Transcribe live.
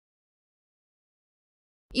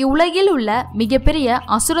இவ்வுலகில் உள்ள மிகப்பெரிய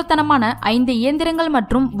அசுரத்தனமான 5 இயந்திரங்கள்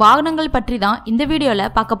மற்றும் வாகனங்கள் பற்றி தான் இந்த வீடியோல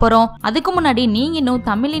பார்க்க போறோம். அதுக்கு முன்னாடி நீங்க இன்னும்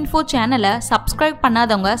தமிழ் இன்ஃபோ சேனலை சப்ஸ்கிரைப்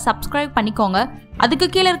பண்ணாதவங்க சப்ஸ்கிரைப் பண்ணிக்கோங்க. அதுக்கு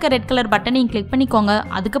கீழே இருக்க ரெட் கலர் பட்டனையும் கிளிக் பண்ணிக்கோங்க.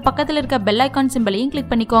 அதுக்கு பக்கத்துல இருக்க பெல் ஐகான் சிம்பலையும்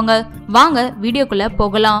கிளிக் பண்ணிக்கோங்க. வாங்க வீடியோக்குள்ள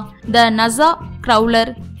போகலாம். த NASA Crawler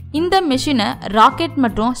இந்த மெஷினை ராக்கெட்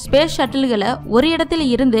மற்றும் ஸ்பேஸ் ஷட்டில்களை ஒரு இடத்துல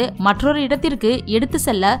இருந்து மற்றொரு இடத்திற்கு எடுத்து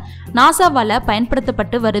செல்ல நாசாவால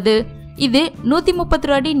பயன்படுத்தப்பட்டு வருது. இது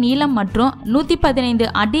 130 அடி நீளம் மற்றும் 115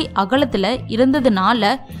 அடி அகலத்துல இருந்ததுனால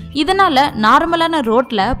இதனால நார்மலான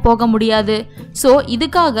ரோட்ல போக முடியாது. சோ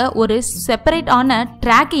இதுக்காக ஒரு செப்பரேட் ஆன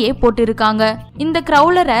ட்ராக்கையே போட்டிருக்காங்க. இந்த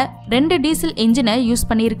கிரவுலரை 2 டீசல் என்ஜினை யூஸ்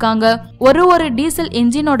பண்ணியிருக்காங்க. ஒரு டீசல்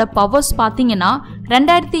என்ஜினோட பவர்ஸ் பாத்தீங்கன்னா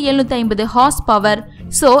 2750 ஹார்ஸ் பவர்.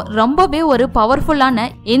 சோ ரொம்பவே ஒரு பவர்ஃபுல்லான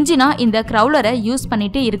என்ஜினா இந்த கிரவுலரை யூஸ்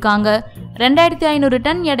பண்ணிட்டு இருக்காங்க. 2500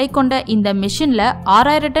 டன் எடை கொண்ட இந்த மிஷின்ல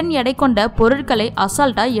 6000 டன் எடை கொண்ட பொருட்களை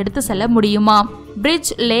அசால்ட்டா எடுத்து செல்ல முடியுமா. பிரிட்ஜ்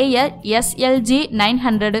லேயர் SLG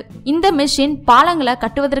 900 இந்த மெஷின் பாலங்களை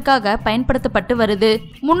கட்டுவதற்காக பயன்படுத்தப்பட்டு வருது.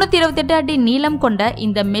 328 அடி நீளம் கொண்ட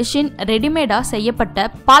இந்த மெஷின் ரெடிமேடா செய்யப்பட்ட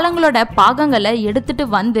பாலங்களோட பாகங்களை எடுத்துட்டு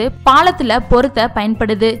வந்து பாலத்துல பொருத்த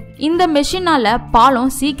பயன்படுது. இந்த மெஷினால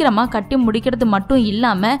பாலம் சீக்கிரமா கட்டி முடிக்கிறது மட்டும்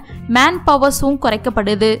இல்லாம மேன் பவர்ஸும்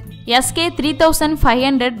குறைக்கப்படுது. SK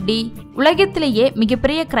 3500D உலகத்திலேயே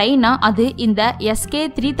மிகப்பெரிய கிரைனா அது இந்த SK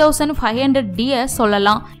 3500D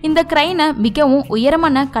சொல்லலாம். இந்த கிரைனை மிகவும்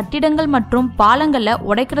உயரமான கட்டிடங்கள் மற்றும் பாலங்களை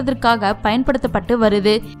உடைக்கிறதுக்காக பயன்படுத்தப்பட்டு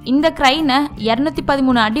வருது. இந்த கிரைனை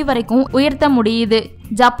 213 அடி வரைக்கும் உயர்த்த முடியுது.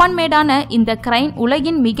 ஜப்பான் மேடான இந்த கிரைன்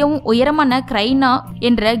உலகின் மிகவும் உயரமான கிரைனா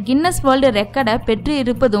என்ற கின்னஸ் வேர்ல்டு ரெக்கார்டை பெற்று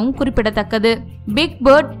இருப்பதும் குறிப்பிடத்தக்கது. பிக்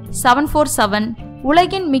பேர்ட் 747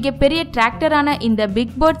 உலகின் மிகப்பெரிய டிராக்டரான இந்த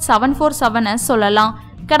பிக் பேர்ட் 747 சொல்லலாம்.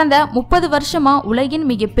 கடந்த 30 வருஷமா உலகின்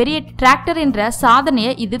மிகப்பெரிய டிராக்டர் என்ற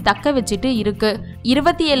சாதனையை இது தக்க வச்சிட்டு இருக்கு.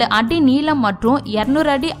 27 அடி நீளம் மற்றும்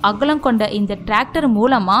 200 அடி அகலம் கொண்ட இந்த டிராக்டர்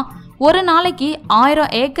மூலமா ஒரு நாளைக்கு 1000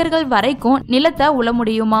 ஏக்கர்கள் வரைக்கும் நிலத்தை உழ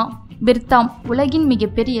முடியுமா. பிரித்தாம் உலகின்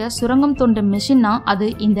மிகப்பெரிய சுரங்கம் தோண்டும் மெஷின்னா அது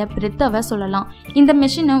இந்த பிரித்தாவை சொல்லலாம். இந்த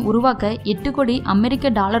மெஷினை உருவாக்க 8 கோடி அமெரிக்க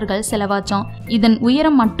டாலர்கள் செலவாச்சாம். இதன்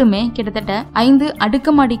உயரம் மட்டுமே கிட்டத்தட்ட 5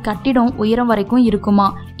 அடுக்குமாடி கட்டிடம் உயரம் வரைக்கும் இருக்குமா.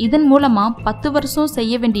 இதன் மூலமா 10 வருஷம்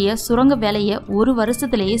செய்ய வேண்டிய சுரங்க வேலையை ஒரு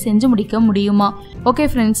வருஷத்திலேயே செஞ்சு முடிக்க முடியுமா. ஓகே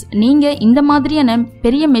ஃப்ரெண்ட்ஸ், நீங்க இந்த மாதிரியான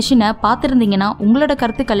பெரிய மெஷினை பார்த்துருந்தீங்கன்னா உங்களோட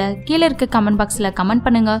கருத்துக்களை கீழே இருக்க கமெண்ட் பாக்ஸ்ல கமெண்ட்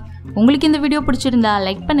பண்ணுங்க. உங்களுக்கு இந்த வீடியோ பிடிச்சிருந்தா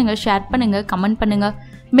லைக் பண்ணுங்க, ஷேர் பண்ணுங்க, கமெண்ட் பண்ணுங்க.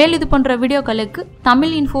 மேல் இது போன்ற வீடியோக்களுக்கு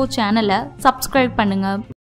தமிழ் இன்ஃபோ சேனலை சப்ஸ்கிரைப் பண்ணுங்க.